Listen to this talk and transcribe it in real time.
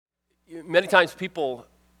Many times people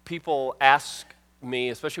ask me,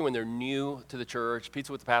 especially when they're new to the church,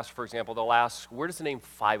 Pizza with the Pastor, for example, they'll ask, where does the name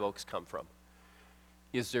Five Oaks come from?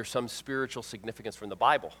 Is there some spiritual significance from the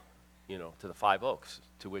Bible, to the Five Oaks?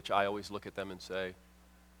 To which I always look at them and say,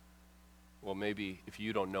 well, maybe if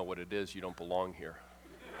you don't know what it is, you don't belong here.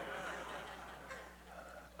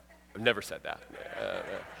 I've never said that.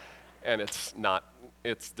 And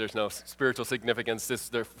there's no spiritual significance.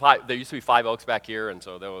 There used to be Five Oaks back here, and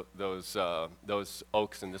so those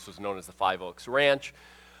oaks, and this was known as the Five Oaks Ranch.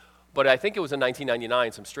 But I think it was in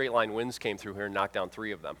 1999, some straight line winds came through here and knocked down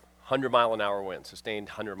 3 of them. 100-mile-an-hour winds, sustained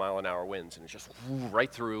 100-mile-an-hour winds, and it just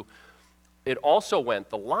right through. The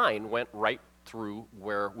line went right through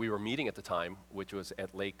where we were meeting at the time, which was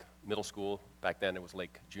at Lake Middle School. Back then it was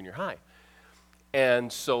Lake Junior High.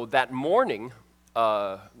 And so that morning,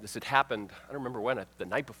 this had happened, I don't remember when, the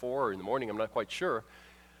night before or in the morning, I'm not quite sure.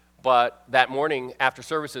 But that morning after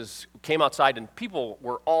services, came outside and people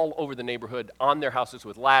were all over the neighborhood on their houses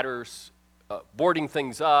with ladders, boarding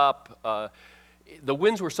things up. The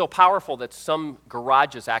winds were so powerful that some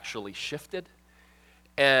garages actually shifted.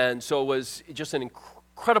 And so it was just an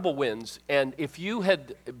incredible winds. And if you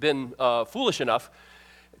had been foolish enough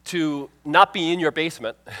to not be in your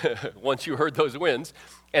basement once you heard those winds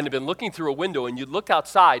and had been looking through a window and you looked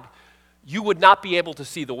outside, you would not be able to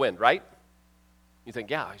see the wind, right? You think,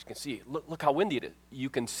 yeah, you can see it. Look how windy it is. You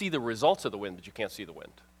can see the results of the wind, but you can't see the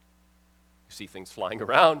wind. You see things flying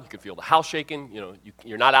around. You can feel the house shaking.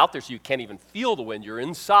 You're not out there, so you can't even feel the wind. You're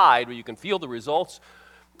inside, where you can feel the results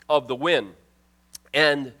of the wind.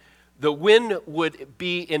 And the wind would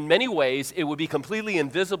be, in many ways, it would be completely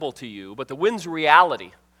invisible to you, but the wind's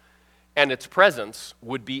reality and its presence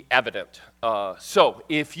would be evident. So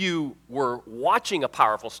if you were watching a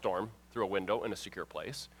powerful storm through a window in a secure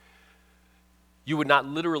place, you would not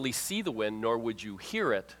literally see the wind, nor would you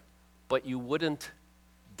hear it, but you wouldn't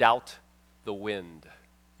doubt the wind.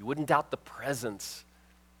 You wouldn't doubt the presence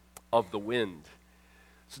of the wind.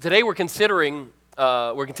 So today we're continuing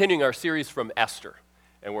our series from Esther.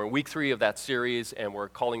 And we're in week 3 of that series, and we're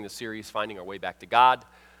calling the series Finding Our Way Back to God.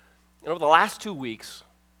 And over the last 2 weeks,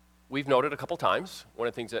 we've noted a couple times, one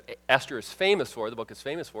of the things that Esther is famous for, the book is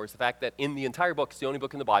famous for, is the fact that in the entire book, it's the only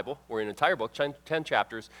book in the Bible, or in an entire book, 10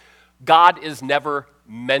 chapters, God is never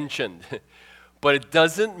mentioned. But it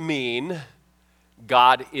doesn't mean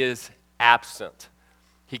God is absent.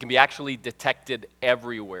 He can be actually detected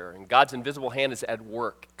everywhere. And God's invisible hand is at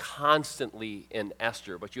work constantly in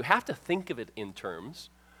Esther. But you have to think of it in terms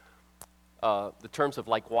of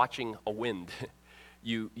like watching a wind.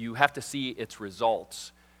 You have to see its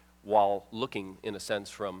results while looking, in a sense,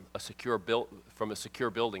 from a secure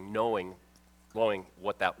building, knowing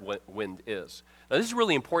what that wind is. Now, this is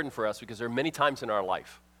really important for us because there are many times in our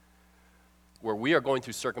life where we are going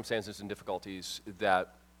through circumstances and difficulties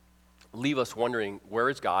that leave us wondering, where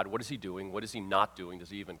is God? What is he doing? What is he not doing? Does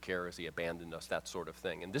he even care? Has he abandoned us? That sort of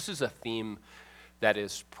thing. And this is a theme that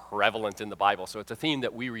is prevalent in the Bible. So it's a theme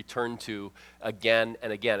that we return to again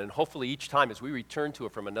and again. And hopefully each time as we return to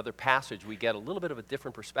it from another passage, we get a little bit of a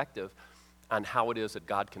different perspective on how it is that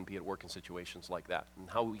God can be at work in situations like that, and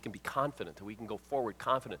how we can be confident, that we can go forward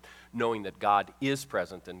confident, knowing that God is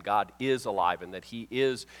present and God is alive and that he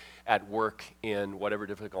is at work in whatever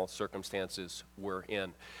difficult circumstances we're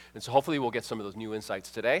in. And so hopefully we'll get some of those new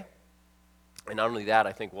insights today. And not only that,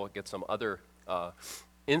 I think we'll get some other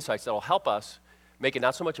insights that will help us make it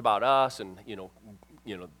not so much about us and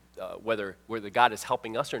whether God is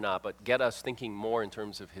helping us or not, but get us thinking more in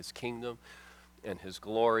terms of his kingdom and his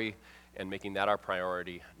glory, and making that our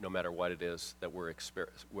priority no matter what it is that we're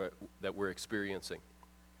experiencing.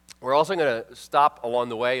 We're also going to stop along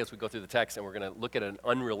the way as we go through the text, and we're going to look at an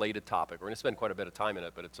unrelated topic. We're going to spend quite a bit of time in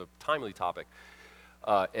it, but it's a timely topic,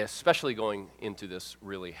 especially going into this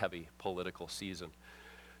really heavy political season.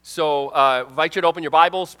 So I invite you to open your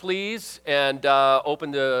Bibles, please, and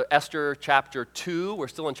open to Esther chapter 2. We're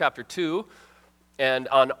still in chapter 2. And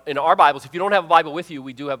in our Bibles, if you don't have a Bible with you,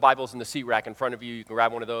 we do have Bibles in the seat rack in front of you. You can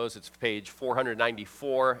grab one of those. It's page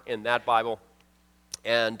 494 in that Bible.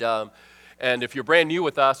 And if you're brand new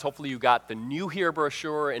with us, hopefully you got the New Here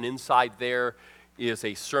brochure, and inside there is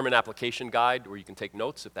a sermon application guide where you can take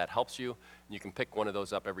notes if that helps you. And you can pick one of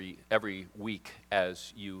those up every week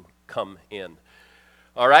as you come in.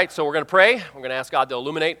 All right, so we're going to pray. We're going to ask God to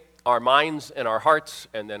illuminate our minds and our hearts,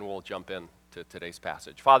 and then we'll jump in to today's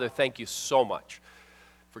passage. Father, thank you so much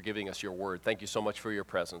for giving us your word. Thank you so much for your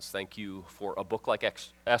presence. Thank you for a book like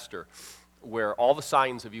Esther, where all the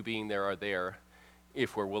signs of you being there are there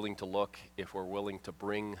if we're willing to look, if we're willing to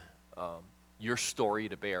bring your story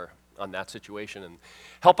to bear on that situation, and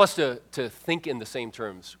help us to think in the same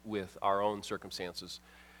terms with our own circumstances.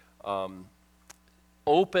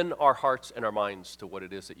 Open our hearts and our minds to what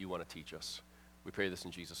it is that you want to teach us. We pray this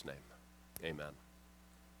in Jesus' name. Amen.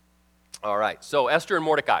 All right, so Esther and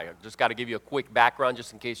Mordecai. I just got to give you a quick background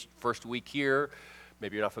just in case first week here.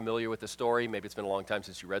 Maybe you're not familiar with the story. Maybe it's been a long time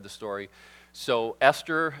since you read the story. So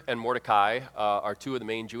Esther and Mordecai are two of the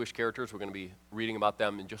main Jewish characters. We're going to be reading about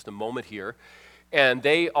them in just a moment here. And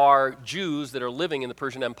they are Jews that are living in the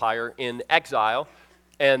Persian Empire in exile.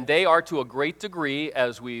 And they are, to a great degree,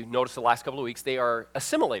 as we noticed the last couple of weeks, they are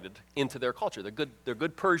assimilated into their culture. They're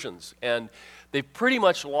good Persians. And they've pretty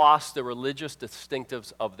much lost the religious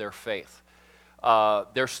distinctives of their faith.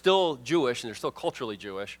 They're still Jewish, and they're still culturally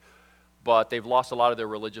Jewish, but they've lost a lot of their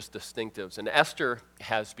religious distinctives. And Esther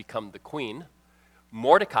has become the queen.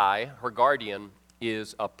 Mordecai, her guardian,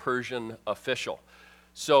 is a Persian official.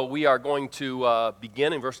 So we are going to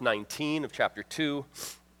begin in verse 19 of chapter 2,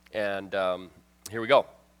 and here we go.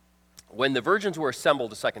 When the virgins were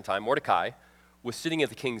assembled a second time, Mordecai was sitting at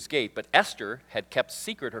the king's gate, but Esther had kept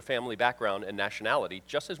secret her family background and nationality,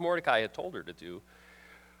 just as Mordecai had told her to do,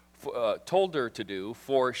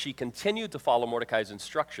 for she continued to follow Mordecai's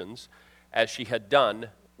instructions as she had done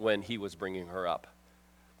when he was bringing her up.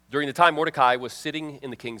 During the time Mordecai was sitting in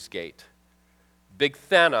the king's gate,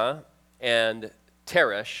 Bigthana and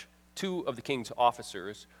Teresh, two of the king's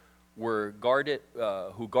officers, who guarded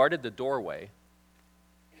the doorway,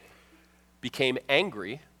 became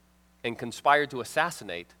angry and conspired to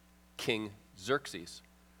assassinate King Xerxes.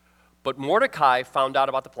 But Mordecai found out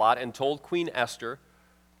about the plot and told Queen Esther,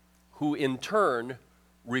 who in turn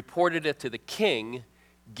reported it to the king,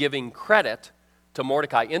 giving credit to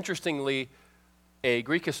Mordecai. Interestingly, a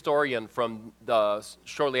Greek historian from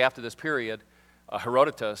shortly after this period,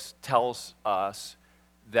 Herodotus, tells us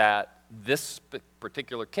that this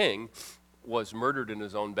particular king was murdered in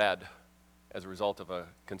his own bed as a result of a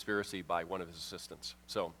conspiracy by one of his assistants.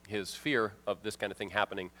 So his fear of this kind of thing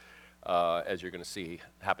happening, as you're going to see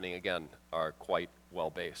happening again, are quite well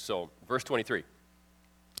based. So verse 23,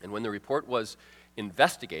 and when the report was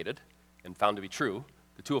investigated and found to be true,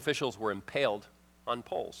 the two officials were impaled on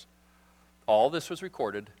poles. All this was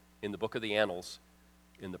recorded in the book of the Annals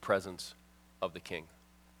in the presence of the king.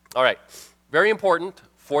 All right, very important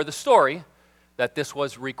for the story that this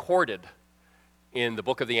was recorded in the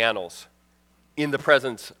book of the Annals in the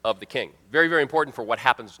presence of the king. Very, very important for what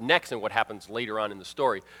happens next and what happens later on in the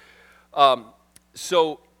story.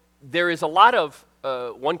 So there is a lot of,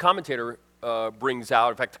 one commentator brings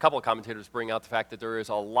out, in fact, a couple of commentators bring out the fact that there is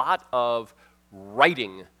a lot of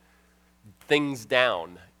writing things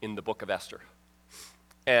down in the book of Esther.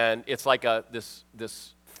 And it's like this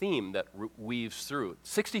theme that weaves through.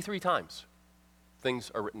 63 times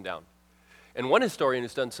things are written down. And one historian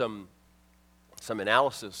who's done some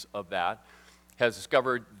analysis of that has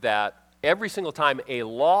discovered that every single time a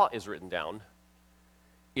law is written down,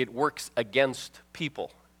 it works against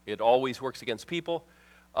people. It always works against people.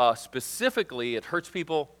 Specifically, it hurts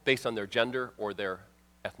people based on their gender or their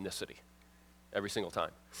ethnicity. Every single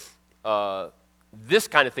time. This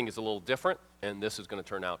kind of thing is a little different, and this is going to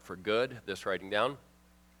turn out for good, this writing down.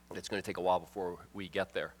 It's going to take a while before we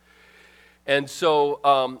get there. And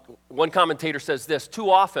so one commentator says this: too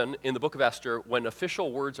often in the book of Esther, when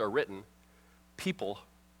official words are written, people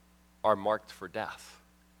are marked for death.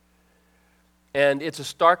 And it's a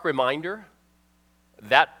stark reminder,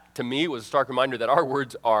 that to me was a stark reminder that our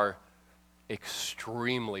words are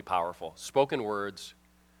extremely powerful. Spoken words,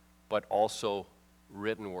 but also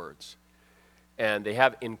written words. And they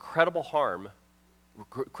have incredible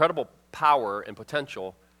power and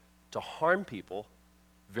potential to harm people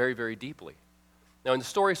very, very deeply. Now, in the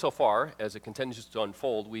story so far, as it continues to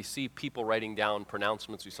unfold, we see people writing down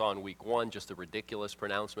pronouncements we saw in week 1, just a ridiculous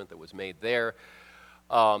pronouncement that was made there.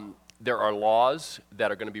 There are laws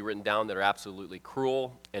that are going to be written down that are absolutely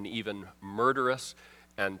cruel and even murderous.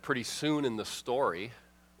 And pretty soon in the story,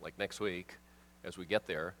 like next week, as we get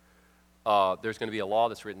there, there's going to be a law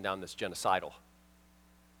that's written down that's genocidal.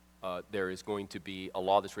 There is going to be a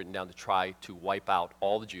law that's written down to try to wipe out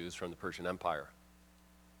all the Jews from the Persian Empire.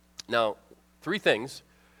 Now, 3 things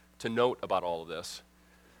to note about all of this.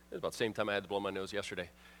 It was about the same time I had to blow my nose yesterday.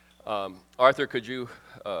 Arthur, could you...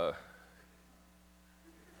 all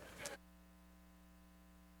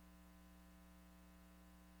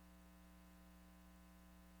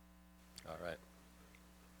right.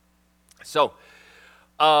 So,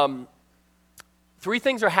 3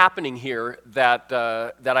 things are happening here that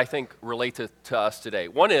I think relate to us today.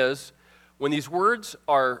 One is, when these words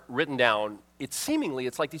are written down, it's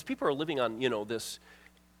like these people are living on, this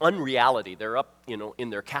unreality. They're up, in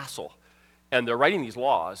their castle, and they're writing these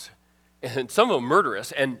laws, and some of them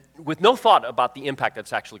murderous, and with no thought about the impact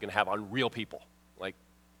that's actually going to have on real people. Like,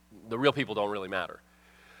 the real people don't really matter.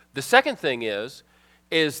 The second thing is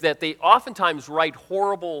that they oftentimes write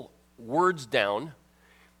horrible words down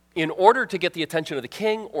in order to get the attention of the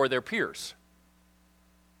king or their peers.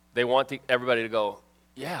 They want everybody to go,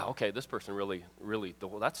 yeah, okay, this person really,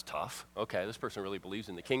 well, that's tough. Okay, this person really believes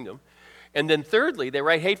in the kingdom. And then thirdly, they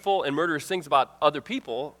write hateful and murderous things about other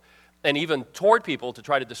people and even toward people to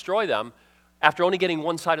try to destroy them after only getting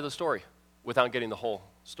one side of the story without getting the whole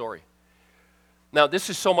story. Now, this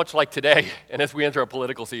is so much like today, and as we enter a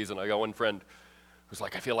political season, I got one friend who's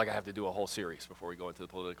like, I feel like I have to do a whole series before we go into the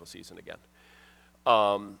political season again.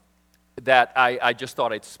 That I just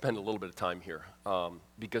thought I'd spend a little bit of time here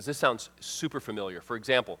because this sounds super familiar. For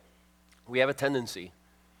example, we have a tendency,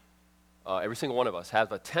 every single one of us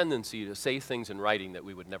has a tendency to say things in writing that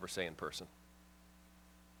we would never say in person.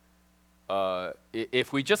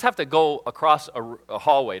 If we just have to go across a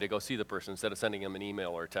hallway to go see the person instead of sending them an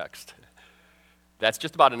email or a text, that's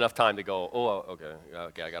just about enough time to go,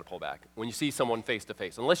 okay, I got to pull back. When you see someone face to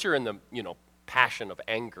face, unless you're in the passion of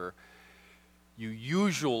anger, you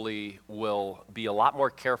usually will be a lot more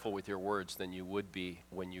careful with your words than you would be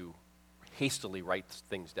when you hastily write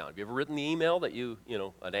things down. Have you ever written the email that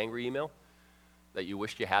an angry email that you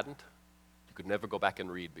wished you hadn't? You could never go back and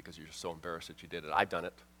read because you're just so embarrassed that you did it. I've done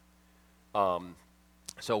it.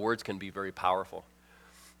 So words can be very powerful.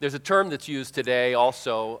 There's a term that's used today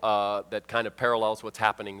also that kind of parallels what's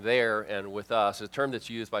happening there and with us, a term that's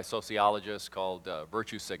used by sociologists called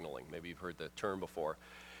virtue signaling. Maybe you've heard the term before.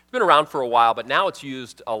 It's been around for a while, but now it's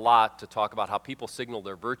used a lot to talk about how people signal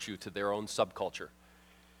their virtue to their own subculture.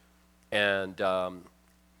 And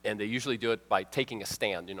they usually do it by taking a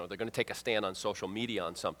stand. They're going to take a stand on social media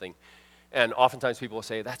on something. And oftentimes people will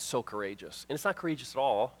say, that's so courageous. And it's not courageous at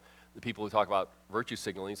all. The people who talk about virtue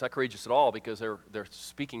signaling, it's not courageous at all because they're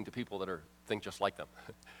speaking to people that think just like them.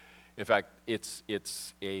 In fact, it's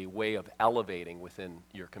a way of elevating within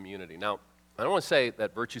your community. Now, I don't want to say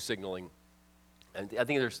that virtue signaling, and I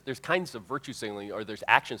think there's kinds of virtue signaling, or there's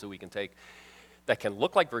actions that we can take that can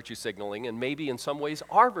look like virtue signaling and maybe in some ways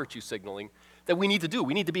are virtue signaling that we need to do.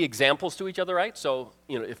 We need to be examples to each other, right? So,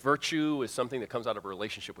 if virtue is something that comes out of a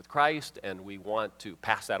relationship with Christ and we want to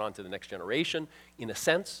pass that on to the next generation, in a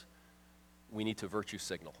sense, we need to virtue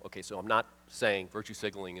signal. Okay, so I'm not saying virtue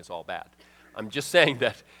signaling is all bad. I'm just saying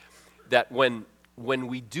that when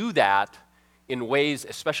we do that in ways,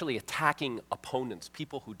 especially attacking opponents,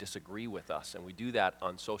 people who disagree with us, and we do that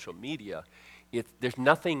on social media, there's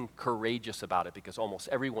nothing courageous about it because almost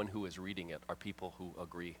everyone who is reading it are people who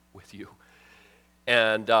agree with you.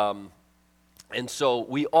 And so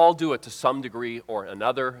we all do it to some degree or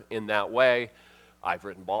another in that way. I've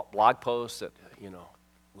written blog posts that,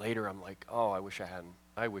 later I'm like, I wish I hadn't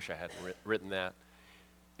written that.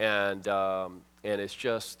 And it's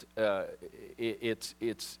just,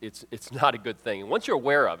 it's not a good thing. And once you're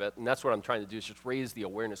aware of it, and that's what I'm trying to do, is just raise the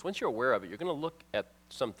awareness. Once you're aware of it, you're going to look at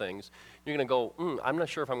some things. You're going to go, I'm not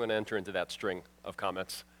sure if I'm going to enter into that string of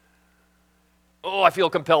comments. I feel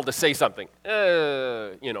compelled to say something.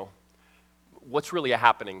 What's really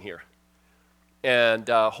happening here? And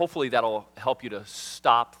hopefully that'll help you to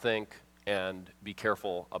stop, think, and be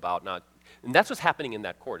careful about not. And that's what's happening in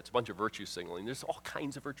that court. It's a bunch of virtue signaling. There's all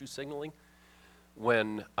kinds of virtue signaling.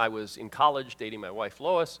 When I was in college dating my wife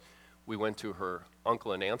Lois, we went to her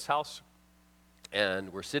uncle and aunt's house,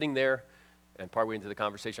 and we're sitting there, and partway into the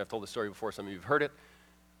conversation, I've told this story before, some of you have heard it,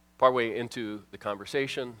 partway into the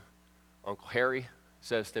conversation, Uncle Harry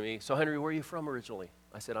says to me, so Henry, where are you from originally?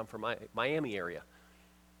 I said, I'm from Miami area.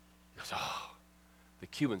 He goes, the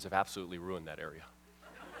Cubans have absolutely ruined that area.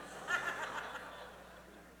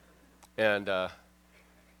 And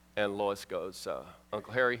Lois goes,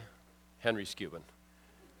 Uncle Harry, Henry's Cuban.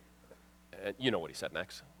 And you know what he said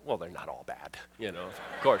next. Well, they're not all bad,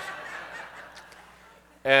 of course.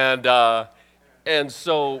 And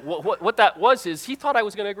so what that was is he thought I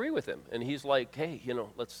was going to agree with him. And he's like, hey,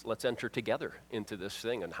 let's enter together into this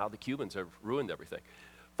thing and how the Cubans have ruined everything.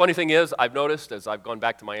 Funny thing is, I've noticed as I've gone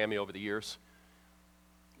back to Miami over the years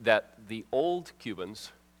that the old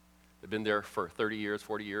Cubans that have been there for 30 years,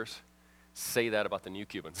 40 years, say that about the new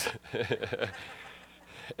Cubans.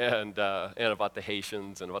 and about the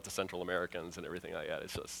Haitians and about the Central Americans and everything like that.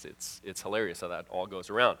 It's hilarious how that all goes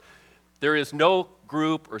around. There is no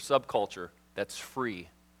group or subculture that's free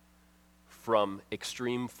from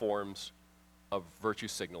extreme forms of virtue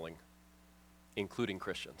signaling, including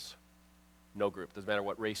Christians. No group. Doesn't matter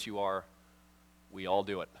what race you are, we all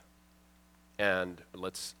do it. And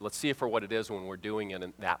let's see it for what it is when we're doing it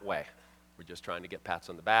in that way. We're just trying to get pats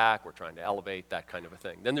on the back. We're trying to elevate, that kind of a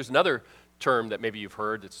thing. Then there's another term that maybe you've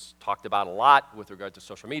heard. It's talked about a lot with regard to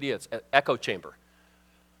social media. It's echo chamber.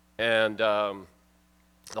 And the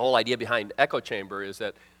whole idea behind echo chamber is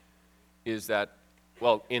that,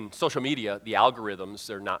 well, in social media, the algorithms,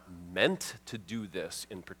 they're not meant to do this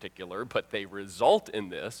in particular, but they result in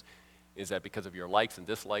this, is that because of your likes and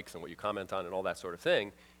dislikes and what you comment on and all that sort of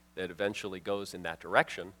thing, that eventually goes in that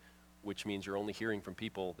direction, which means you're only hearing from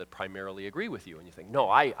people that primarily agree with you. And you think, no,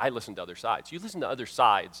 I listen to other sides. You listen to other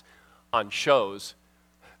sides on shows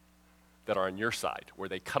that are on your side, where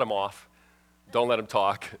they cut them off, don't let them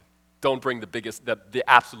talk, don't bring the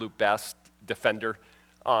absolute best defender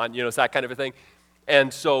on, it's that kind of a thing.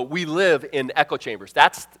 And so we live in echo chambers.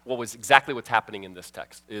 That's exactly what's happening in this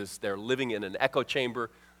text, is they're living in an echo chamber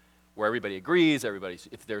where everybody agrees,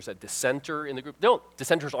 if there's a dissenter in the group,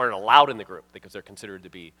 dissenters aren't allowed in the group because they're considered to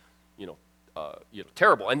be,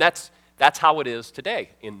 terrible. And that's how it is today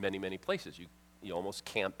in many, many places. You almost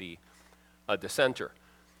can't be a dissenter.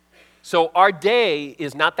 So our day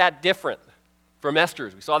is not that different from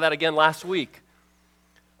Esther's. We saw that again last week.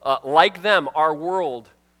 Like them, our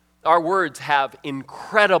words have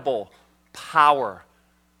incredible power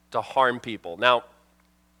to harm people. Now,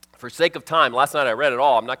 for sake of time, last night I read it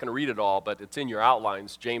all. I'm not going to read it all, but it's in your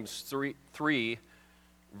outlines, James 3,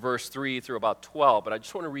 verse 3 through about 12. But I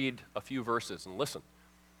just want to read a few verses and listen.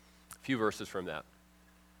 A few verses from that.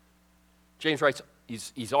 James writes,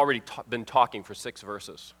 he's already been talking for 6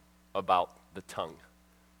 verses about the tongue,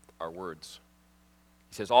 our words.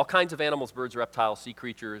 He says, all kinds of animals, birds, reptiles, sea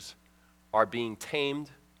creatures are being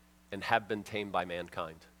tamed and have been tamed by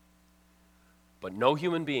mankind. But no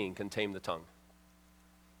human being can tame the tongue.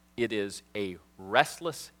 It is a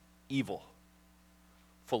restless evil,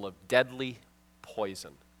 full of deadly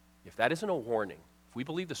poison. If that isn't a warning, if we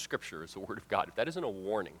believe the Scripture is the Word of God, if that isn't a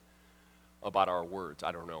warning about our words,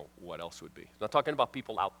 I don't know what else would be. He's not talking about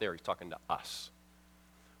people out there, he's talking to us.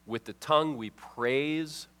 With the tongue we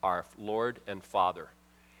praise our Lord and Father,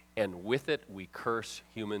 and with it we curse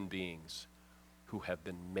human beings who have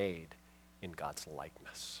been made in God's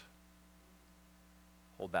likeness.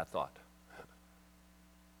 Hold that thought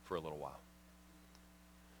for a little while.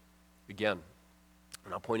 Again,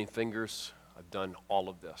 I'm not pointing fingers. I've done all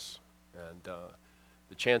of this. And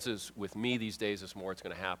the chances with me these days is more it's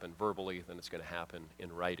going to happen verbally than it's going to happen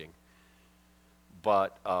in writing.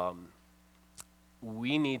 But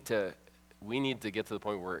we need to get to the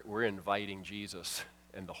point where we're inviting Jesus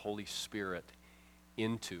and the Holy Spirit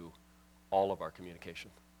into all of our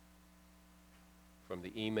communication. From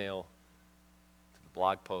the email, to the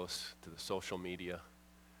blog posts, to the social media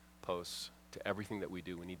posts, to everything that we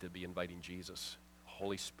do, we need to be inviting Jesus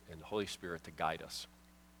and the Holy Spirit to guide us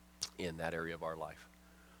in that area of our life.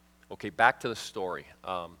 Okay, back to the story.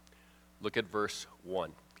 Look at verse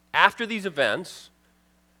 1. After these events,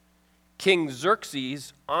 King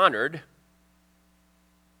Xerxes honored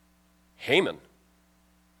Haman,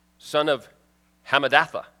 son of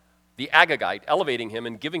Hammedatha, the Agagite, elevating him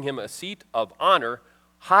and giving him a seat of honor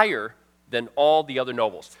higher than all the other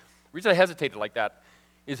nobles. The reason I hesitated like that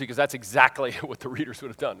is because that's exactly what the readers would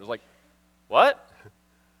have done. It was like, what?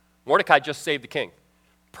 Mordecai just saved the king.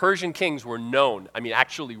 Persian kings were known,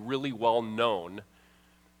 actually really well known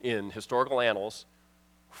in historical annals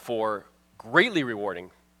for greatly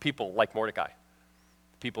rewarding people like Mordecai,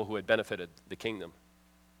 people who had benefited the kingdom.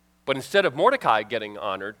 But instead of Mordecai getting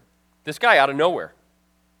honored, this guy out of nowhere,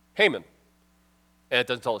 Haman. And it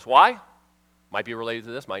doesn't tell us why. Might be related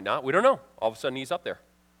to this, might not. We don't know. All of a sudden he's up there.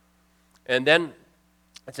 And then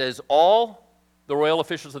it says, all the royal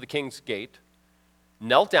officials of the king's gate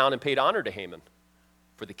knelt down and paid honor to Haman,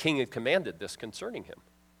 for the king had commanded this concerning him.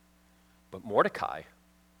 But Mordecai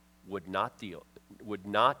would not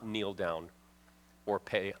kneel down or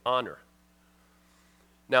pay honor.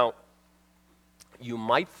 Now, you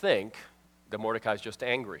might think that Mordecai's just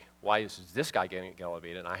angry. Why is this guy getting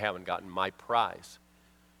elevated and I haven't gotten my prize?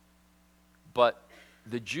 But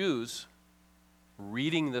the Jews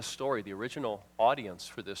reading this story, the original audience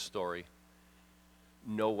for this story,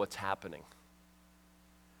 know what's happening.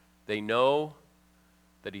 They know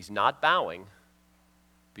that he's not bowing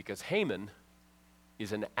because Haman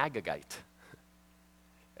is an Agagite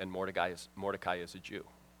and Mordecai is a Jew.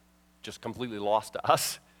 Just completely lost to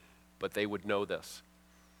us, but they would know this.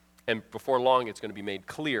 And before long, it's going to be made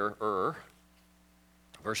clearer.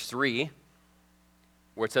 Verse 3,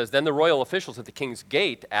 where it says, then the royal officials at the king's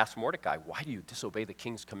gate asked Mordecai, why do you disobey the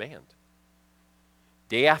king's command?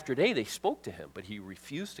 Day after day they spoke to him, but he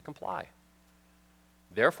refused to comply.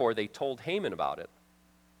 Therefore they told Haman about it,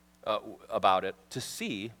 about it to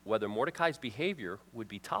see whether Mordecai's behavior would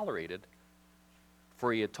be tolerated,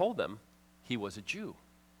 for he had told them he was a Jew.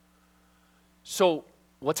 So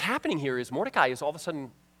what's happening here is Mordecai is all of a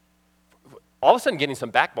sudden getting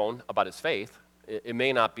some backbone about his faith. It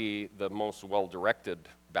may not be the most well-directed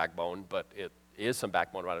backbone, but it is some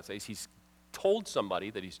backbone about his faith. He's told somebody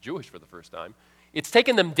that he's Jewish for the first time. It's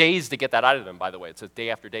taken them days to get that out of them, by the way. It says day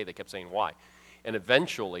after day they kept saying why. And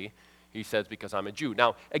eventually he says, because I'm a Jew.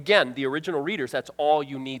 Now, again, the original readers, that's all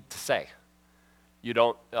you need to say. You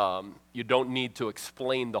don't need to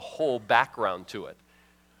explain the whole background to it.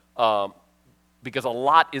 Because a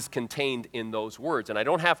lot is contained in those words. And I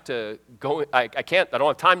don't have to go, I don't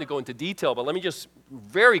have time to go into detail, but let me just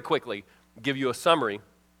very quickly give you a summary.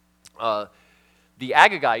 The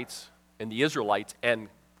Agagites and the Israelites and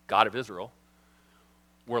God of Israel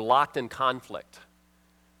were locked in conflict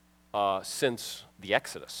since the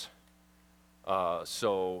Exodus. And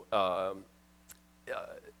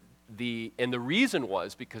the reason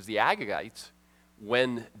was because the Agagites,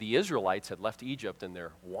 when the Israelites had left Egypt and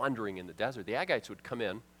they're wandering in the desert, the Agagites would come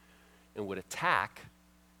in and would attack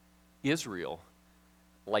Israel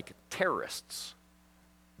like terrorists.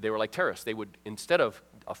 They were like terrorists. They would, instead of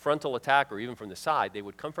a frontal attack or even from the side, they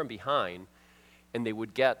would come from behind and they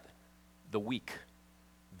would get the weak,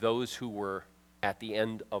 those who were at the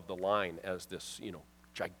end of the line as this,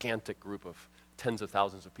 gigantic group of tens of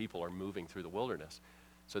thousands of people are moving through the wilderness.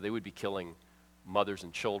 So they would be killing mothers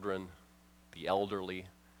and children, the elderly,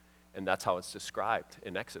 and that's how it's described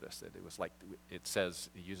in Exodus. It was like, it says,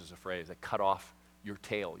 it uses a phrase, that cut off your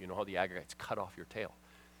tail. You know how the Agagites cut off your tail.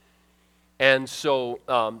 And so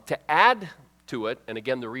to add to it, and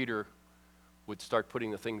again the reader would start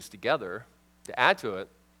putting the things together, to add to it,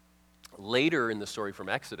 later in the story from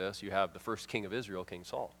Exodus, you have the first king of Israel, King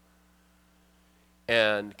Saul.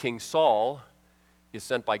 And King Saul is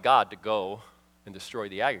sent by God to go and destroy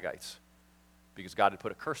the Agagites because God had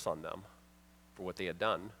put a curse on them for what they had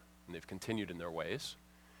done, and they've continued in their ways.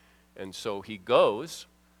 And so he goes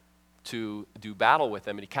to do battle with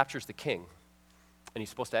them, and he captures the king. And he's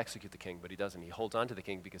supposed to execute the king, but he doesn't. He holds on to the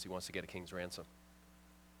king because he wants to get a king's ransom.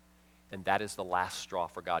 And that is the last straw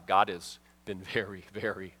for God. God has been very,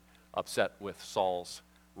 very upset with Saul's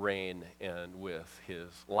reign and with his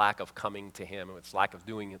lack of coming to him and with his lack of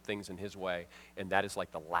doing things in his way. And that is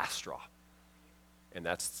like the last straw. And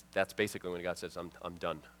that's basically when God says, I'm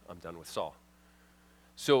done. I'm done with Saul.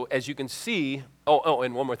 So as you can see,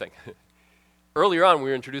 and one more thing. Earlier on, we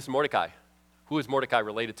were introducing Mordecai. Who is Mordecai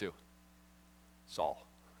related to? Saul,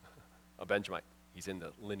 a Benjamite. He's in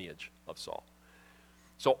the lineage of Saul.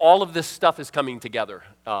 So all of this stuff is coming together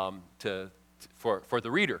for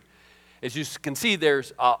the reader. As you can see,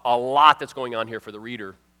 there's a lot that's going on here for the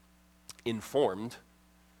reader, informed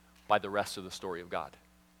by the rest of the story of God.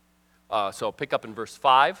 So I'll pick up in verse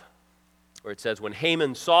 5, where it says, when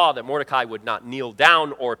Haman saw that Mordecai would not kneel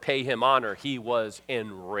down or pay him honor, he was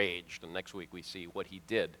enraged. And next week we see what he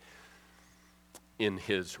did in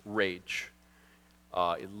his rage.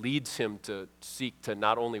 It leads him to seek to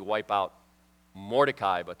not only wipe out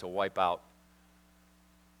Mordecai, but to wipe out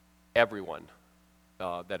everyone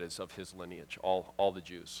that is of his lineage, all the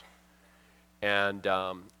Jews. And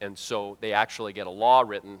so they actually get a law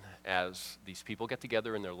written as these people get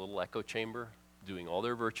together in their little echo chamber, doing all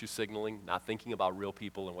their virtue signaling, not thinking about real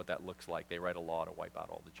people and what that looks like. They write a law to wipe out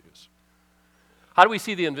all the Jews. How do we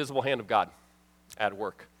see the invisible hand of God at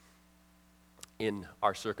work in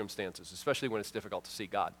our circumstances, especially when it's difficult to see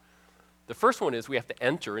God? The first one is we have to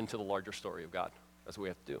enter into the larger story of God. That's what we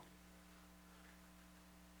have to do.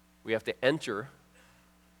 We have to enter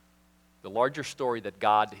the larger story that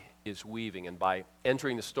God is weaving. And by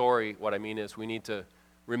entering the story, what I mean is we need to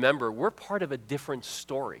remember we're part of a different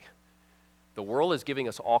story. The world is giving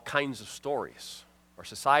us all kinds of stories. Our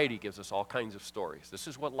society gives us all kinds of stories. This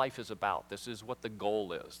is what life is about. This is what the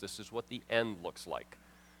goal is. This is what the end looks like.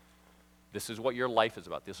 This is what your life is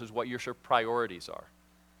about. This is what your priorities are.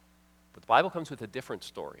 But the Bible comes with a different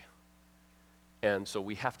story. And so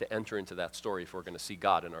we have to enter into that story if we're going to see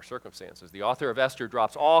God in our circumstances. The author of Esther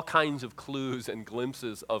drops all kinds of clues and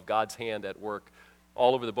glimpses of God's hand at work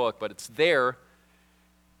all over the book, but it's there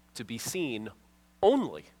to be seen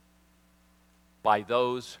only by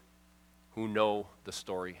those who know the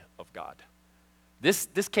story of God. This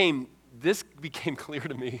became clear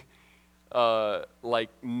to me like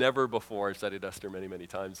never before. I've studied Esther many, many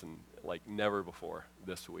times, and like never before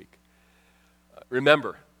this week.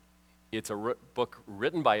 Remember, it's a book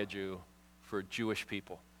written by a Jew for Jewish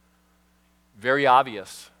people. Very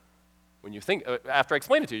obvious. When you think, after I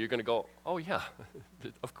explain it to you, you're going to go, oh yeah,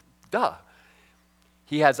 duh.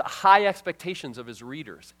 He has high expectations of his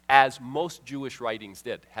readers, as most Jewish writings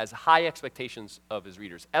did, has high expectations of his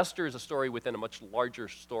readers. Esther is a story within a much larger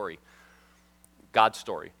story, God's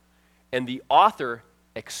story. And the author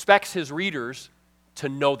expects his readers to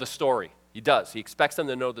know the story. He does. He expects them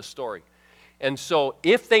to know the story. And so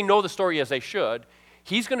if they know the story as they should,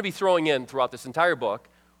 he's going to be throwing in throughout this entire book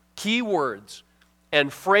key words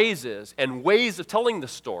and phrases and ways of telling the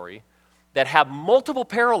story that have multiple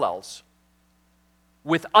parallels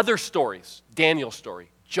with other stories, Daniel's story,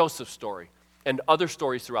 Joseph's story, and other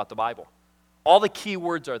stories throughout the Bible. All the key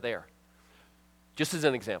words are there. Just as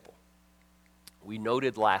an example, we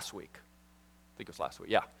noted last week, I think it was last week,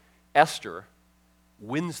 yeah, Esther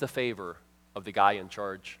wins the favor of the guy in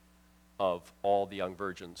charge of all the young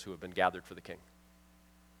virgins who have been gathered for the king.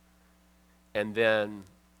 And then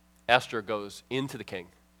Esther goes into the king.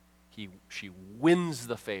 She wins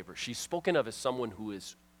the favor. She's spoken of as someone who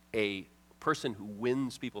is a person who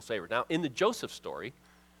wins people's favor. Now, in the Joseph story,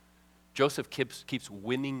 Joseph keeps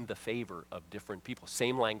winning the favor of different people.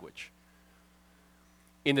 Same language.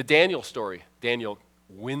 In the Daniel story, Daniel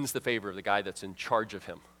wins the favor of the guy that's in charge of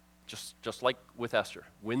him. Just like with Esther,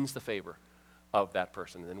 wins the favor of that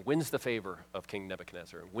person, and then wins the favor of King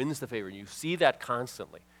Nebuchadnezzar, and wins the favor. And you see that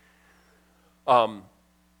constantly. And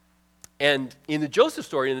in the Joseph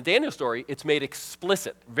story, in the Daniel story, it's made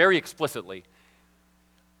explicit, very explicitly,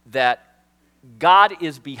 that God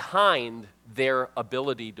is behind their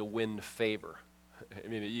ability to win favor. I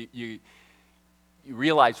mean, you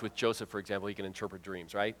realize with Joseph, for example, he can interpret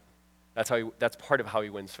dreams, right? That's part of how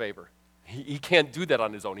he wins favor. He can't do that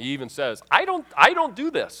on his own. He even says, I don't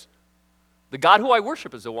do this. The God who I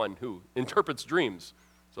worship is the one who interprets dreams.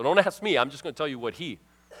 So don't ask me. I'm just going to tell you what he,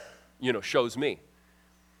 shows me.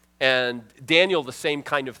 And Daniel, the same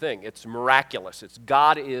kind of thing. It's miraculous. It's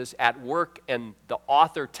God is at work, and the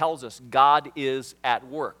author tells us God is at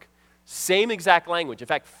work. Same exact language. In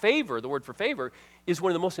fact, favor, the word for favor, is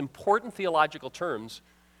one of the most important theological terms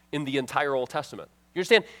in the entire Old Testament. You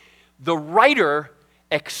understand? The writer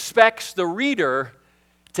expects the reader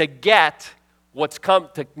to get what's come,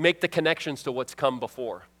 to make the connections to what's come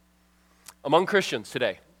before. Among Christians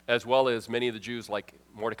today, as well as many of the Jews like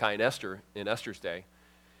Mordecai and Esther in Esther's day,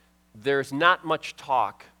 there's not much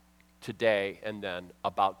talk today and then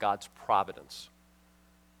about God's providence.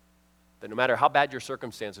 That no matter how bad your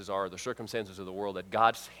circumstances are, the circumstances of the world, that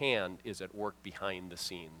God's hand is at work behind the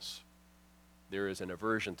scenes. There is an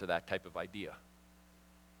aversion to that type of idea.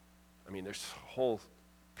 I mean, there's whole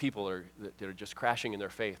people that are just crashing in their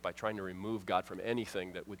faith by trying to remove God from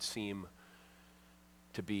anything that would seem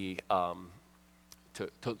to be, to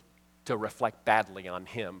reflect badly on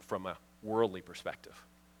him from a worldly perspective.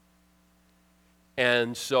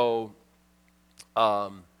 And so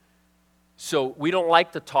we don't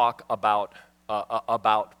like to talk about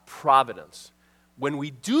providence. When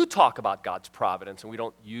we do talk about God's providence, and we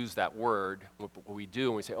don't use that word, what we do,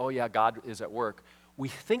 and we say, oh yeah, God is at work, we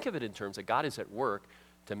think of it in terms that God is at work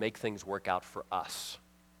to make things work out for us.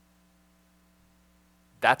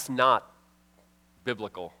 That's not a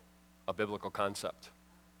biblical concept.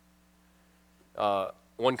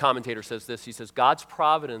 One commentator says this, he says, God's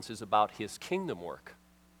providence is about his kingdom work.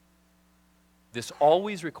 This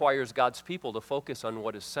always requires God's people to focus on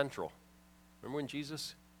what is central. Remember when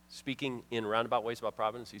Jesus, speaking in roundabout ways about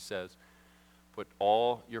providence, he says, put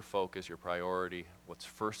all your focus, your priority, what's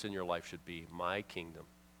first in your life should be my kingdom.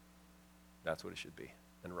 That's what it should be,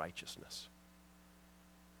 and righteousness.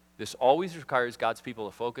 This always requires God's people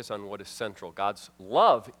to focus on what is central. God's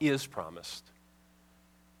love is promised.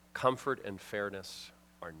 Comfort and fairness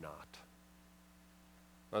are not.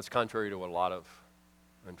 Now, that's contrary to what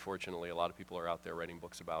unfortunately, a lot of people are out there writing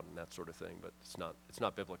books about and that sort of thing, but it's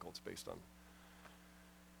not biblical. It's based on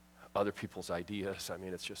other people's ideas. I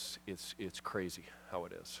mean, it's crazy how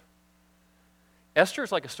it is. Esther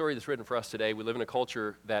is like a story that's written for us today. We live in a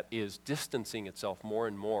culture that is distancing itself more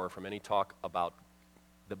and more from any talk about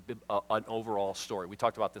an overall story. We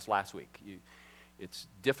talked about this last week. It's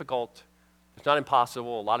difficult. It's not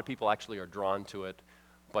impossible. A lot of people actually are drawn to it.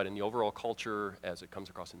 But in the overall culture, as it comes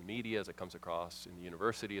across in the media, as it comes across in the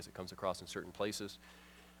university, as it comes across in certain places,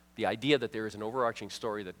 the idea that there is an overarching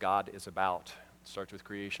story that God is about, it starts with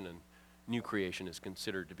creation, and new creation is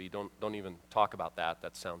considered to be, don't even talk about that.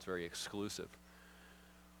 That sounds very exclusive.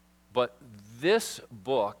 But this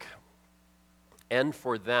book, and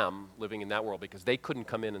for them living in that world, because they couldn't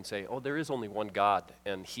come in and say, oh, there is only one God,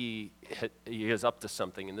 and he is up to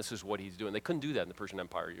something, and this is what he's doing. They couldn't do that in the Persian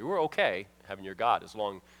Empire. You were okay having your God as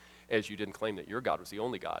long as you didn't claim that your God was the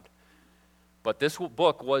only God. But this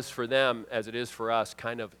book was for them, as it is for us,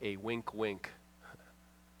 kind of a wink, wink.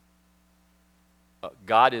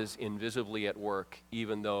 God is invisibly at work,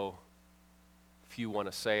 even though few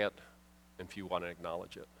want to say it and few want to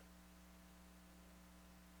acknowledge it.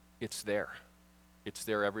 It's there. It's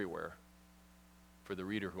there everywhere for the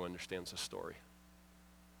reader who understands the story.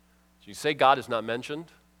 So you say God is not mentioned,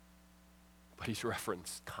 but he's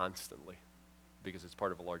referenced constantly because it's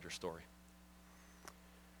part of a larger story.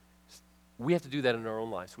 We have to do that in our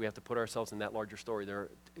own lives. We have to put ourselves in that larger story. There are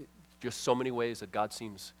just so many ways that God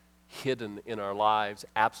seems hidden in our lives,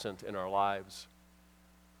 absent in our lives.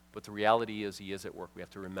 But the reality is he is at work. We have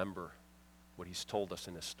to remember what he's told us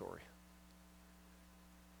in this story.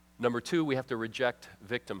 Number two, we have to reject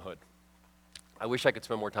victimhood. I wish I could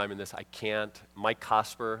spend more time in this. I can't. Mike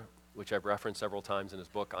Cosper, which I've referenced several times in his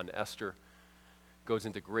book on Esther, goes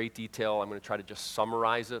into great detail. I'm going to try to just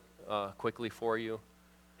summarize it quickly for you.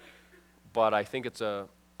 But I think it's a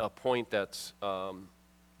point that's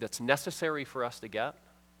necessary for us to get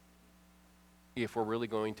if we're really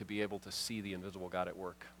going to be able to see the invisible God at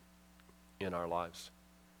work in our lives.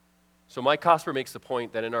 So Mike Cosper makes the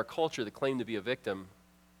point that in our culture, the claim to be a victim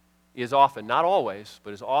is often, not always,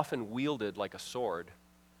 but is often wielded like a sword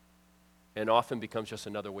and often becomes just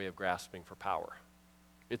another way of grasping for power.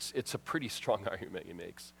 It's a pretty strong argument he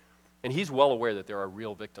makes. And he's well aware that there are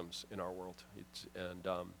real victims in our world.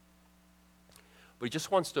 But he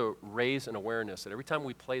just wants to raise an awareness that every time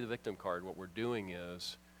we play the victim card, what we're doing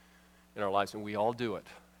is, in our lives, and we all do it,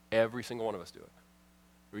 every single one of us do it.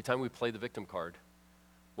 Every time we play the victim card,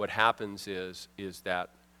 what happens is that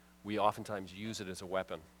we oftentimes use it as a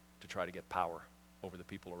weapon to try to get power over the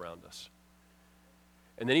people around us.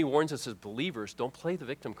 And then he warns us as believers, don't play the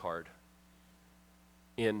victim card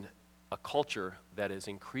in a culture that is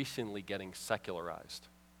increasingly getting secularized.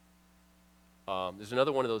 There's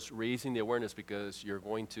another one of those raising the awareness, because you're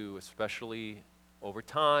going to, especially over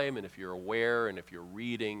time, and if you're aware and if you're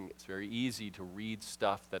reading, it's very easy to read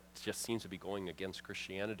stuff that just seems to be going against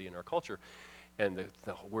Christianity in our culture, and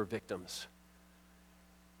we're victims.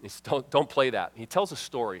 He says, don't play that. He tells a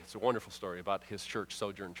story. It's a wonderful story about his church,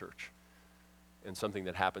 Sojourn Church, and something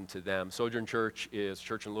that happened to them. Sojourn Church is a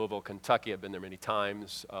church in Louisville, Kentucky. I've been there many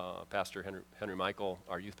times. Pastor Henry Michael,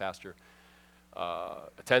 our youth pastor,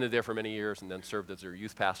 attended there for many years and then served as their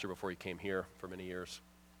youth pastor before he came here for many years.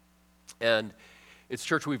 And it's a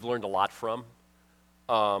church we've learned a lot from.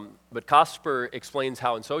 But Cosper explains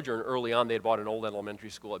how in Sojourn, early on, they had bought an old elementary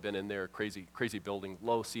school. I'd been in there, crazy building,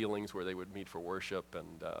 low ceilings where they would meet for worship,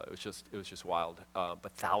 and it was just wild.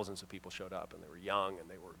 But thousands of people showed up, and they were young, and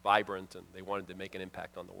they were vibrant, and they wanted to make an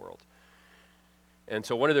impact on the world. And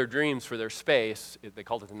so one of their dreams for their space, they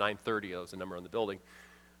called it the 930, that was the number on the building,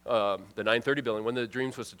 the 930 building, one of the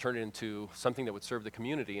dreams was to turn it into something that would serve the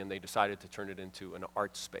community, and they decided to turn it into an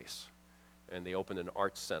art space. And they opened an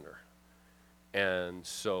arts center. And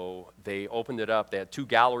so they opened it up. They had 2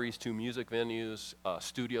 galleries, 2 music venues,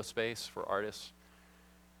 studio space for artists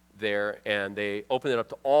there, and they opened it up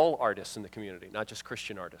to all artists in the community, not just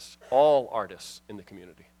Christian artists, all artists in the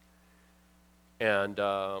community. And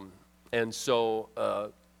so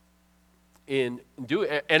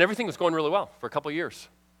everything was going really well for a couple of years.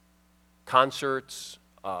 Concerts,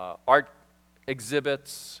 art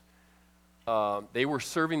exhibits, they were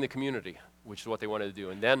serving the community, which is what they wanted to do.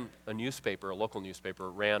 And then a local newspaper,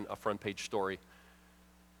 ran a front page story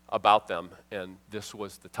about them, and this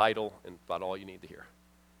was the title and about all you need to hear.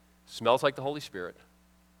 Smells like the Holy Spirit.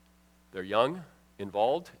 They're young,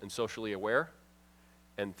 involved, and socially aware,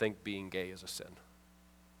 and think being gay is a sin.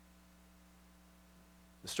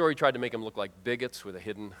 The story tried to make them look like bigots with a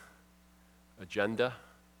hidden agenda,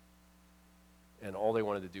 and all they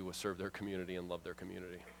wanted to do was serve their community and love their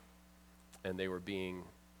community. And they were being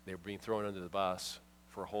thrown under the bus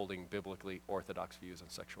for holding biblically orthodox views on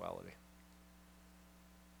sexuality.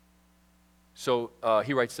 So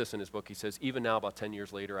he writes this in his book. He says, even now, about 10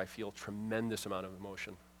 years later, I feel a tremendous amount of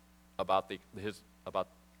emotion about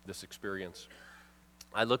this experience.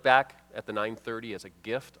 I look back at the 930 as a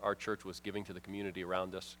gift our church was giving to the community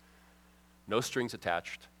around us. No strings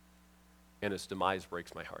attached, and its demise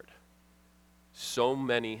breaks my heart. So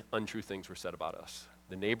many untrue things were said about us.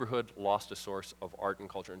 The neighborhood lost a source of art and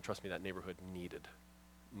culture, and trust me, that neighborhood needed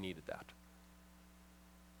that.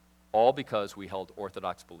 All because we held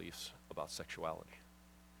orthodox beliefs about sexuality.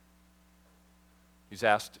 He's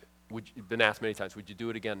been asked many times, would you do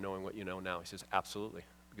it again knowing what you know now? He says, absolutely,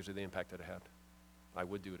 because of the impact that it had. I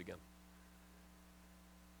would do it again.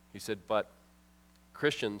 He said, but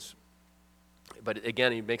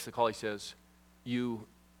again, he makes the call, he says,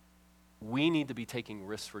 we need to be taking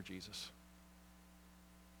risks for Jesus.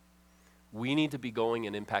 We need to be going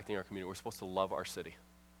and impacting our community. We're supposed to love our city.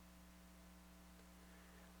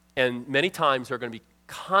 And many times there are going to be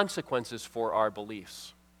consequences for our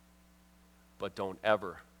beliefs. But don't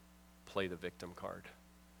ever play the victim card,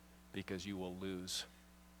 because you will lose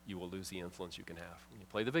the influence you can have. When you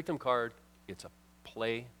play the victim card, it's a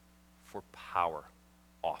play for power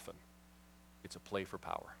often. It's a play for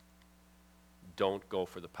power. Don't go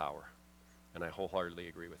for the power. And I wholeheartedly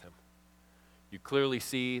agree with him. You clearly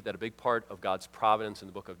see that a big part of God's providence in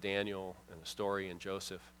the book of Daniel and the story in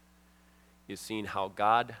Joseph is seeing how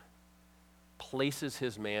God places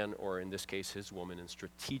his man, or in this case his woman, in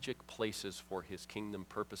strategic places for his kingdom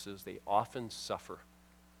purposes. They often suffer.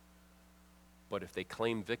 But if they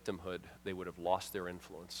claim victimhood, they would have lost their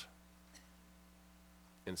influence.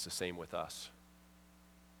 And it's the same with us.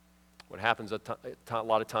 What happens a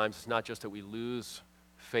lot of times is not just that we lose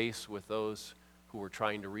face with those who we're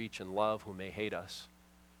trying to reach and love, who may hate us,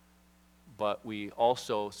 but we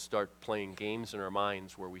also start playing games in our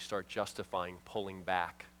minds where we start justifying pulling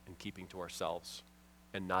back and keeping to ourselves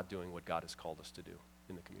and not doing what God has called us to do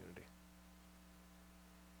in the community.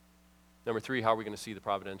 Number 3, how are we going to see the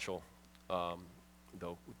providential,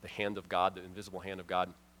 the hand of God, the invisible hand of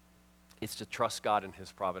God? It's to trust God in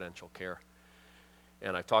his providential care.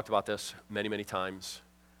 And I've talked about this many, many times.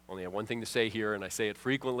 Only have one thing to say here, and I say it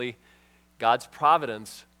frequently. God's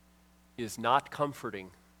providence is not comforting.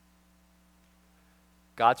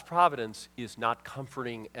 God's providence is not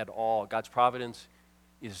comforting at all. God's providence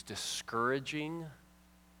is discouraging,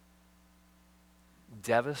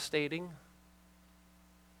 devastating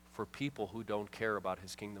for people who don't care about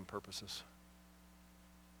his kingdom purposes.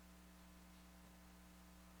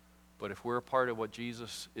 But if we're a part of what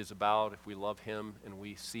Jesus is about, if we love him and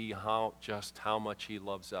we see how much he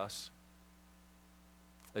loves us,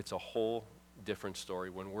 it's a whole different story.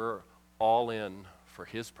 When we're all in for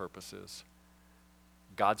his purposes,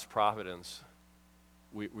 God's providence,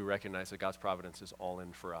 we recognize that God's providence is all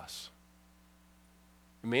in for us.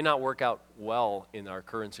 It may not work out well in our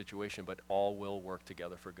current situation, but all will work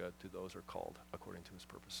together for good to those who are called according to his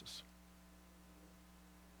purposes.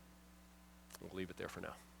 We'll leave it there for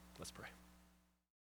now. Let's pray.